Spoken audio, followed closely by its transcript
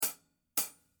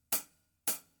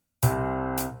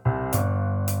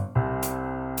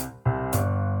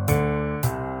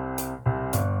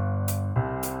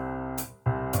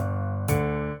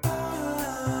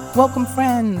Welcome,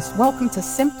 friends. Welcome to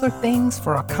Simpler Things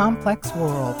for a Complex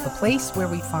World, the place where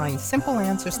we find simple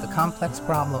answers to complex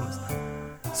problems.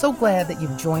 So glad that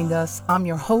you've joined us. I'm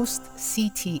your host,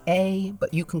 CTA,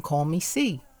 but you can call me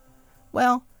C.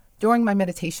 Well, during my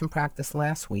meditation practice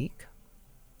last week,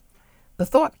 the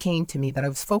thought came to me that I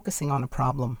was focusing on a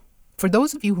problem. For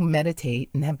those of you who meditate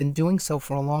and have been doing so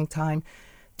for a long time,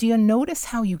 do you notice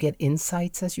how you get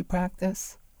insights as you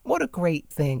practice? What a great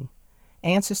thing.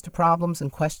 Answers to problems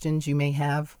and questions you may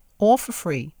have, all for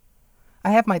free. I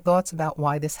have my thoughts about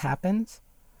why this happens,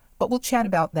 but we'll chat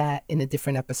about that in a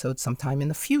different episode sometime in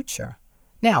the future.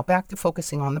 Now, back to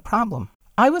focusing on the problem.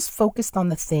 I was focused on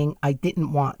the thing I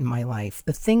didn't want in my life,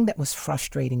 the thing that was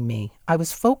frustrating me. I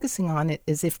was focusing on it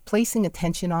as if placing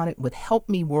attention on it would help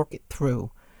me work it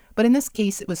through. But in this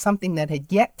case, it was something that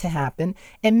had yet to happen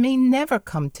and may never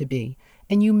come to be.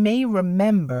 And you may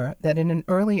remember that in an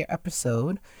earlier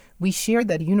episode, we shared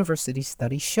that a university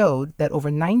study showed that over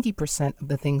 90% of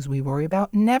the things we worry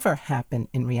about never happen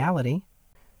in reality.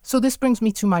 So this brings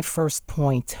me to my first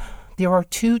point. There are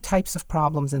two types of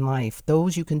problems in life,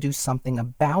 those you can do something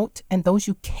about and those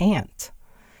you can't.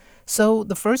 So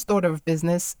the first order of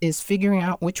business is figuring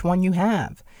out which one you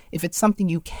have. If it's something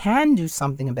you can do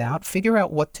something about, figure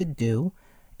out what to do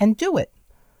and do it.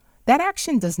 That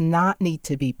action does not need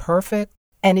to be perfect,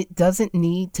 and it doesn't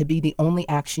need to be the only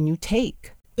action you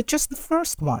take, but just the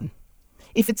first one.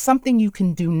 If it's something you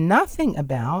can do nothing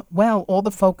about, well, all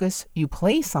the focus you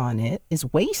place on it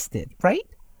is wasted, right?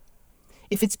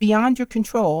 If it's beyond your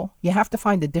control, you have to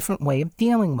find a different way of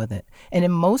dealing with it. And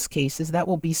in most cases, that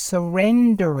will be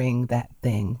surrendering that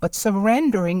thing. But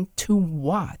surrendering to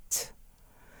what?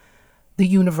 The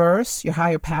universe, your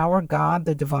higher power, God,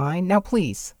 the divine. Now,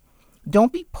 please,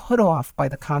 don't be put off by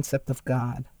the concept of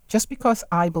God. Just because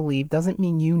I believe doesn't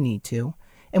mean you need to.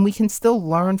 And we can still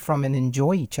learn from and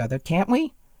enjoy each other, can't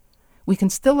we? We can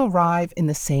still arrive in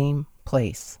the same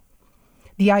place.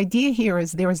 The idea here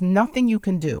is there is nothing you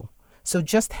can do. So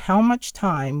just how much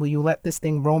time will you let this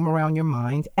thing roam around your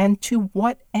mind, and to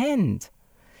what end?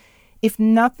 If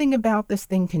nothing about this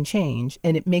thing can change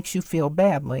and it makes you feel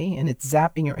badly and it's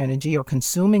zapping your energy or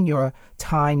consuming your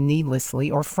time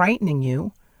needlessly or frightening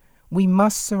you, we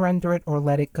must surrender it or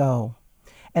let it go.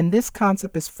 And this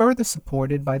concept is further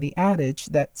supported by the adage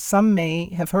that some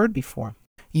may have heard before.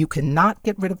 You cannot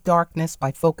get rid of darkness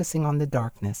by focusing on the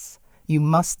darkness. You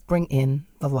must bring in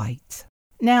the light.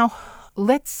 Now,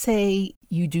 let's say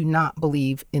you do not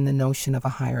believe in the notion of a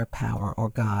higher power or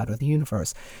God or the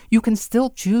universe. You can still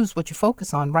choose what you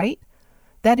focus on, right?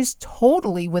 That is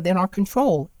totally within our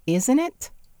control, isn't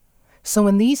it? So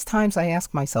in these times, I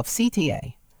ask myself,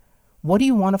 CTA, what do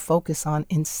you want to focus on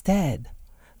instead?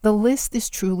 The list is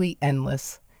truly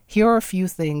endless. Here are a few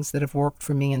things that have worked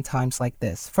for me in times like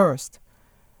this. First,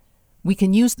 we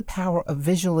can use the power of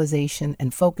visualization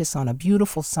and focus on a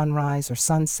beautiful sunrise or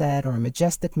sunset or a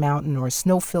majestic mountain or a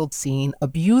snow-filled scene, a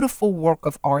beautiful work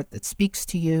of art that speaks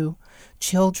to you,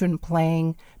 children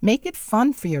playing. Make it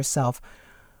fun for yourself.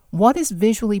 What is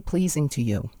visually pleasing to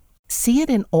you? See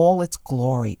it in all its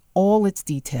glory, all its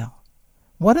detail.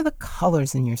 What are the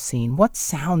colors in your scene? What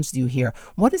sounds do you hear?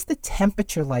 What is the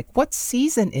temperature like? What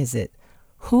season is it?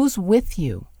 Who's with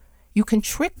you? You can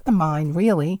trick the mind,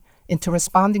 really, into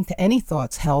responding to any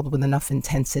thoughts held with enough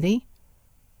intensity.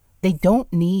 They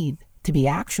don't need to be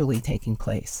actually taking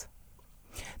place.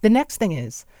 The next thing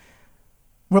is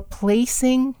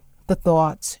replacing the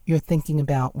thoughts you're thinking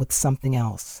about with something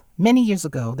else. Many years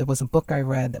ago, there was a book I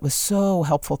read that was so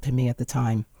helpful to me at the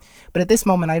time. But at this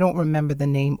moment, I don't remember the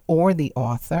name or the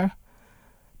author.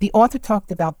 The author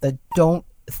talked about the don't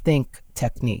think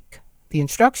technique. The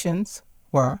instructions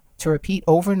were to repeat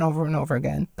over and over and over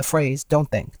again the phrase,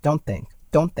 don't think, don't think,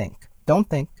 don't think, don't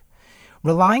think,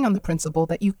 relying on the principle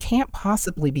that you can't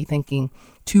possibly be thinking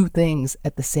two things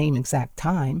at the same exact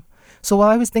time. So while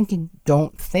I was thinking,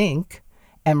 don't think,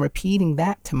 and repeating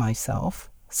that to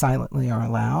myself, silently or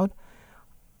aloud,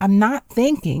 I'm not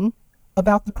thinking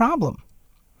about the problem.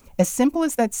 As simple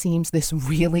as that seems, this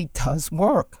really does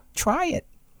work. Try it.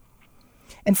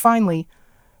 And finally,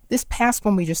 this past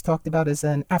one we just talked about is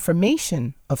an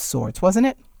affirmation of sorts, wasn't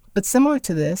it? But similar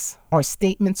to this are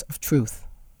statements of truth.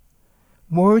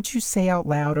 Words you say out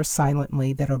loud or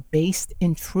silently that are based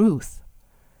in truth.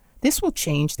 This will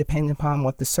change depending upon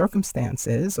what the circumstance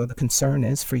is or the concern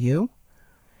is for you.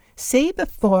 Say the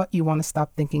thought you want to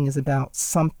stop thinking is about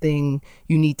something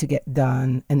you need to get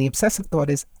done, and the obsessive thought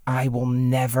is, I will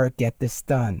never get this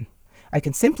done. I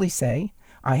can simply say,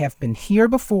 I have been here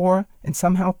before, and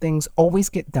somehow things always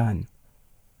get done.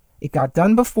 It got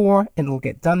done before, and it will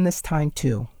get done this time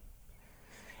too.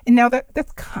 And now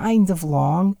that's kind of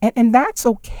long, and that's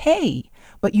okay,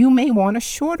 but you may want a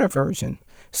shorter version.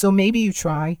 So maybe you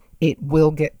try, it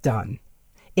will get done.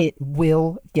 It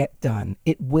will get done.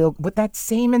 It will, with that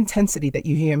same intensity that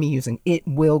you hear me using, it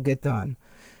will get done.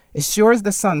 As sure as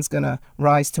the sun's going to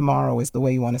rise tomorrow is the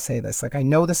way you want to say this. Like, I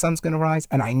know the sun's going to rise,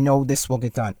 and I know this will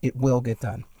get done. It will get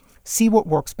done. See what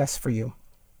works best for you.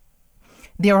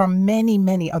 There are many,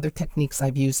 many other techniques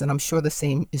I've used, and I'm sure the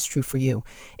same is true for you.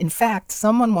 In fact,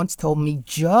 someone once told me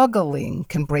juggling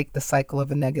can break the cycle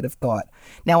of a negative thought.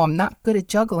 Now, I'm not good at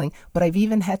juggling, but I've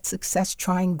even had success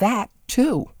trying that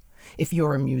too. If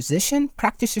you're a musician,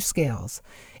 practice your scales.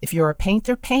 If you're a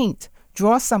painter, paint.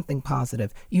 Draw something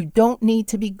positive. You don't need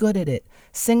to be good at it.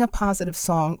 Sing a positive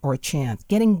song or a chant.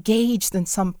 Get engaged in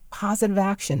some positive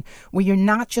action where you're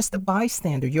not just a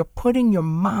bystander. You're putting your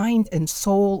mind and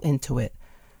soul into it.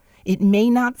 It may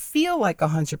not feel like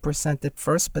 100% at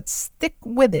first, but stick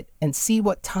with it and see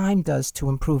what time does to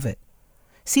improve it.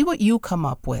 See what you come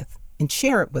up with and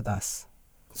share it with us.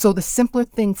 So the simpler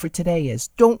thing for today is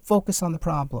don't focus on the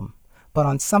problem, but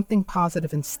on something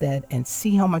positive instead, and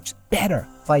see how much better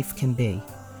life can be.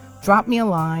 Drop me a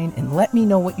line and let me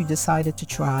know what you decided to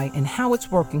try and how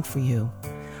it's working for you.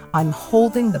 I'm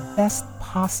holding the best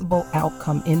possible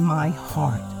outcome in my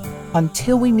heart.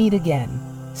 Until we meet again,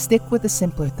 stick with the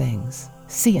simpler things.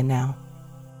 See you now.